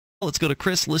Let's go to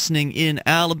Chris listening in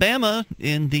Alabama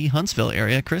in the Huntsville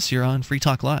area. Chris, you're on Free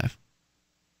Talk Live.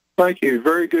 Thank you.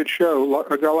 Very good show.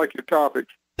 I like your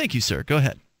topics. Thank you, sir. Go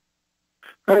ahead.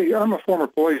 Hey, I'm a former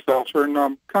police officer, and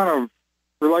I'm kind of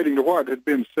relating to what had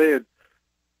been said.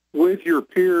 With your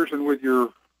peers and with your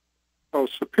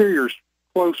superiors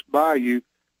close by you,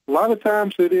 a lot of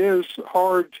times it is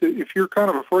hard to, if you're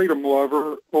kind of a freedom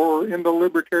lover or in the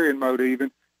libertarian mode even,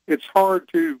 it's hard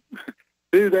to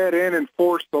do that and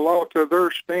enforce the law to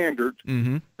their standards.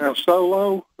 Mm-hmm. Now,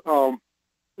 solo,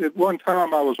 at one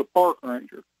time I was a park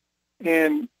ranger,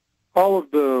 and all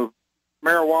of the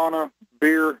marijuana,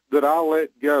 beer that I let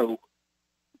go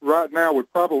right now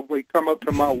would probably come up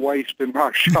to my waist in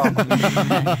my shop.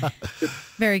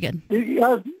 Very good.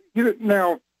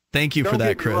 Now, thank you for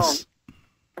that, Chris.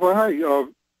 Well, hey,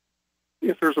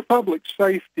 if there's a public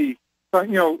safety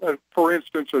thing, for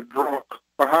instance, a drunk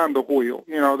behind the wheel,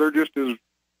 they're just as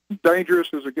dangerous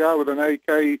as a guy with an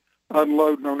AK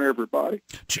unloading on everybody.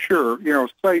 Sure,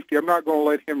 safety. I'm not going to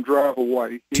let him drive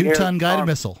away. 2-ton guided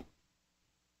missile.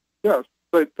 Yes,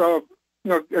 but a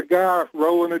guy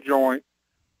rolling a joint,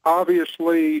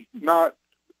 obviously not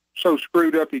so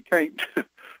screwed up he can't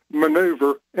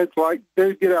maneuver. It's like,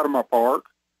 dude, get out of my park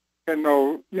and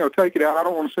take it out. I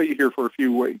don't want to see you here for a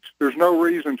few weeks. There's no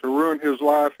reason to ruin his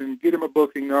life and get him a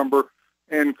booking number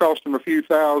and cost him a few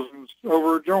thousands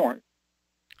over a joint.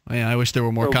 Yeah, I wish there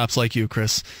were more cops like you,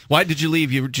 Chris. Why did you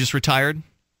leave? You were just retired?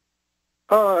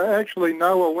 Actually,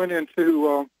 no. I went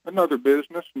into another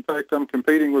business. In fact, I'm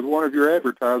competing with one of your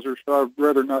advertisers, so I'd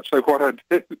rather not say what I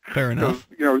did. Fair enough.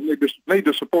 You need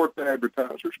to support the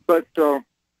advertisers. But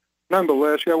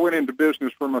nonetheless, I went into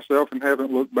business for myself and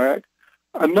haven't looked back.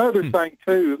 Another thing,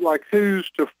 too, like who's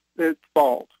at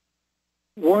fault?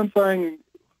 One thing,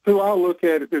 who I look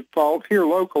at at fault, here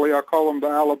locally, I call them the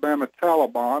Alabama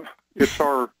Taliban. It's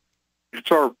our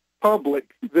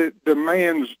public that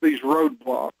demands these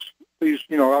roadblocks. These,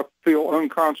 I feel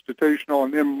unconstitutional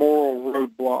and immoral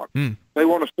roadblocks. They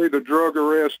want to see the drug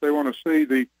arrest. They want to see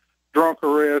the drunk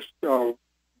arrest.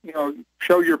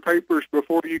 Show your papers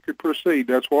before you could proceed.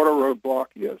 That's what a roadblock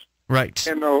is. Right.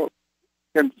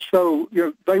 And so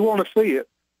they want to see it.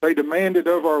 They demand it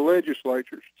of our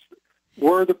legislatures.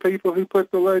 We're the people who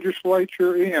put the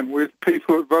legislature in. We're the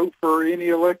people who vote for any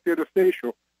elected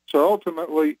official. So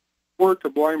ultimately, we're to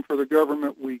blame for the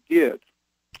government we get.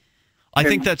 I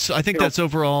think that's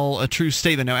overall a true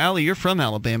statement. Now, Allie, you're from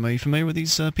Alabama. Are you familiar with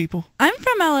these people? I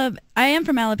am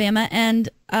from Alabama, and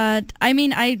I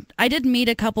did meet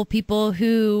a couple people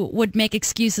who would make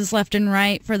excuses left and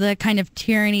right for the kind of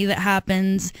tyranny that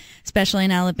happens, especially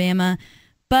in Alabama.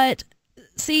 But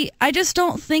see, I just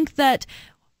don't think that.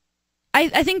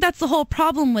 I think that's the whole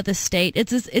problem with the state.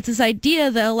 It's this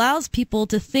idea that allows people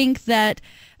to think that.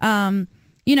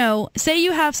 Say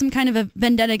you have some kind of a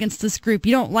vendetta against this group.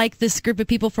 You don't like this group of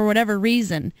people for whatever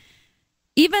reason.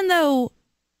 Even though,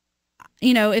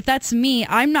 if that's me,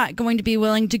 I'm not going to be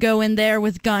willing to go in there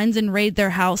with guns and raid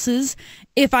their houses.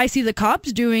 If I see the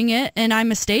cops doing it and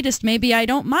I'm a statist, maybe I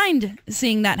don't mind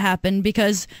seeing that happen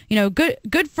because,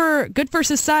 good for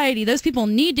society. Those people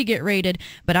need to get raided,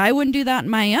 but I wouldn't do that on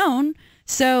my own.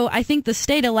 So I think the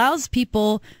state allows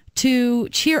people to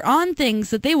cheer on things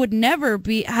that they would never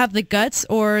have the guts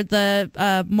or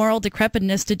the moral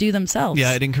decrepitness to do themselves.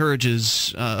 Yeah, it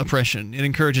encourages oppression. It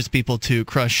encourages people to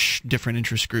crush different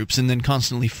interest groups and then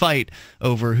constantly fight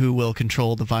over who will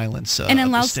control the violence of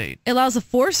the state. It allows the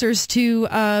forcers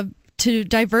to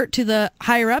divert to the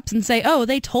higher-ups and say, oh,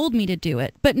 they told me to do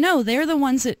it. But no, they're the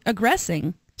ones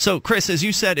aggressing. So, Chris, as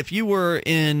you said, if you were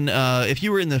in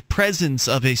the presence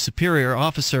of a superior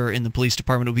officer in the police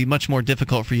department, it would be much more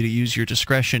difficult for you to use your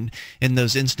discretion in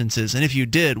those instances. And if you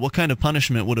did, what kind of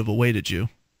punishment would have awaited you?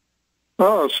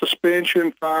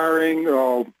 Suspension, firing,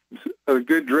 a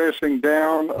good dressing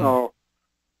down.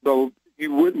 Though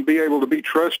you wouldn't be able to be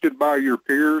trusted by your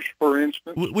peers, for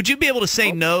instance. Would you be able to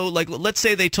say no? Like, let's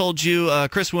say they told you,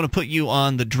 Chris, we want to put you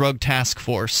on the drug task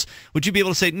force. Would you be able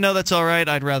to say, no, that's all right,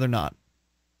 I'd rather not?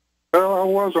 Well, I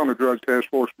was on a drug task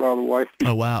force, by the way.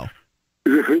 Oh, wow.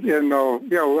 And,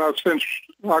 since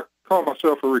I call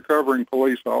myself a recovering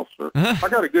police officer, I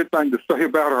got a good thing to say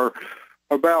about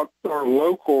our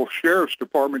local sheriff's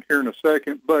department here in a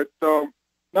second. But,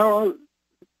 no,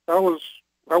 I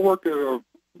worked at a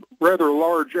rather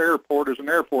large airport as an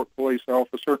airport police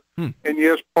officer. And,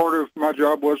 yes, part of my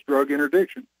job was drug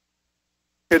interdiction.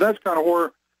 And that's kind of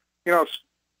where,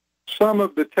 some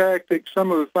of the tactics,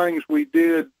 some of the things we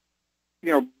did,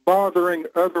 bothering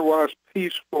otherwise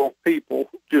peaceful people,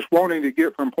 just wanting to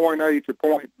get from point A to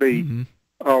point B.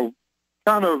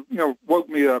 kind of, woke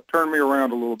me up, turned me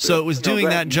around a little bit. So it was doing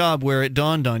that job where it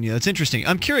dawned on you. That's interesting.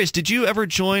 I'm curious, did you ever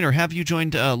join or have you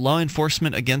joined Law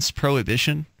Enforcement Against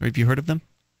Prohibition? Or have you heard of them?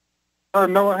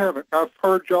 No, I haven't. I've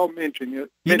heard y'all mention it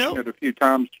a few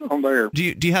times on there. Do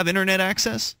you have internet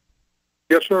access?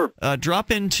 Yes, sir. Drop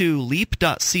into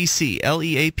leap.cc,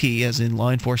 L-E-A-P, as in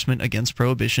Law Enforcement Against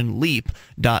Prohibition,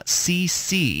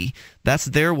 leap.cc. That's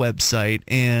their website,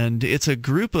 and it's a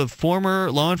group of former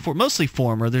law enforcement, mostly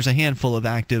former, there's a handful of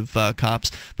active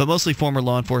cops, but mostly former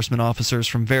law enforcement officers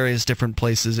from various different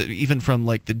places, even from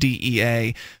like the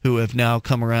DEA, who have now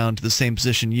come around to the same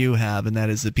position you have, and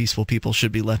that is that peaceful people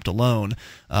should be left alone,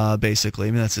 basically.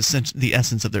 I mean, that's the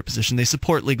essence of their position. They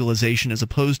support legalization as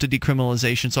opposed to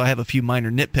decriminalization, so I have a few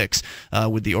minor nitpicks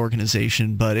with the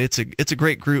organization, but it's a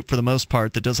great group for the most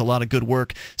part that does a lot of good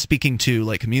work speaking to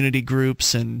like community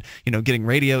groups and getting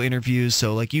radio interviews.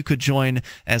 So like you could join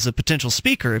as a potential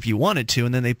speaker if you wanted to,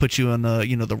 and then they put you on the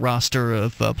the roster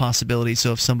of possibilities.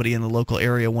 So if somebody in the local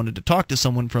area wanted to talk to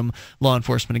someone from Law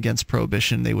Enforcement Against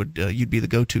Prohibition, they would you'd be the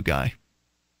go-to guy.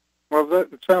 Well, that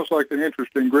sounds like an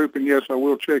interesting group, and yes, I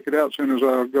will check it out as soon as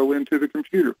I go into the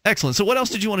computer. Excellent. So what else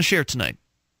did you want to share tonight?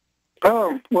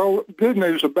 Well, good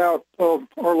news about our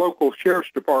local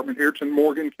sheriff's department here. It's in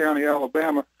Morgan County,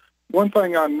 Alabama. One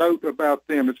thing I note about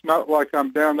them, it's not like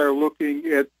I'm down there looking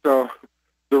at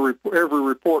every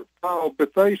report filed,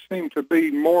 but they seem to be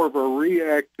more of a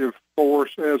reactive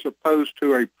force as opposed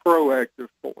to a proactive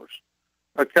force.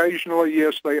 Occasionally,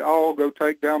 yes, they all go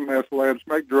take down meth labs,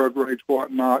 make drug raids,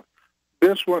 whatnot.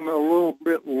 This one a little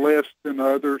bit less than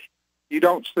others. You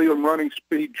don't see them running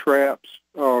speed traps.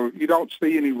 You don't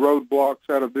see any roadblocks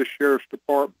out of this sheriff's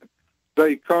department.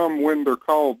 They come when they're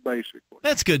called, basically.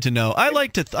 That's good to know. I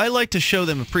like to show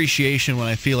them appreciation when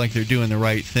I feel like they're doing the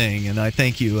right thing, and I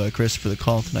thank you, Chris, for the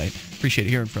call tonight. Appreciate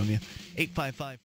hearing from you. 855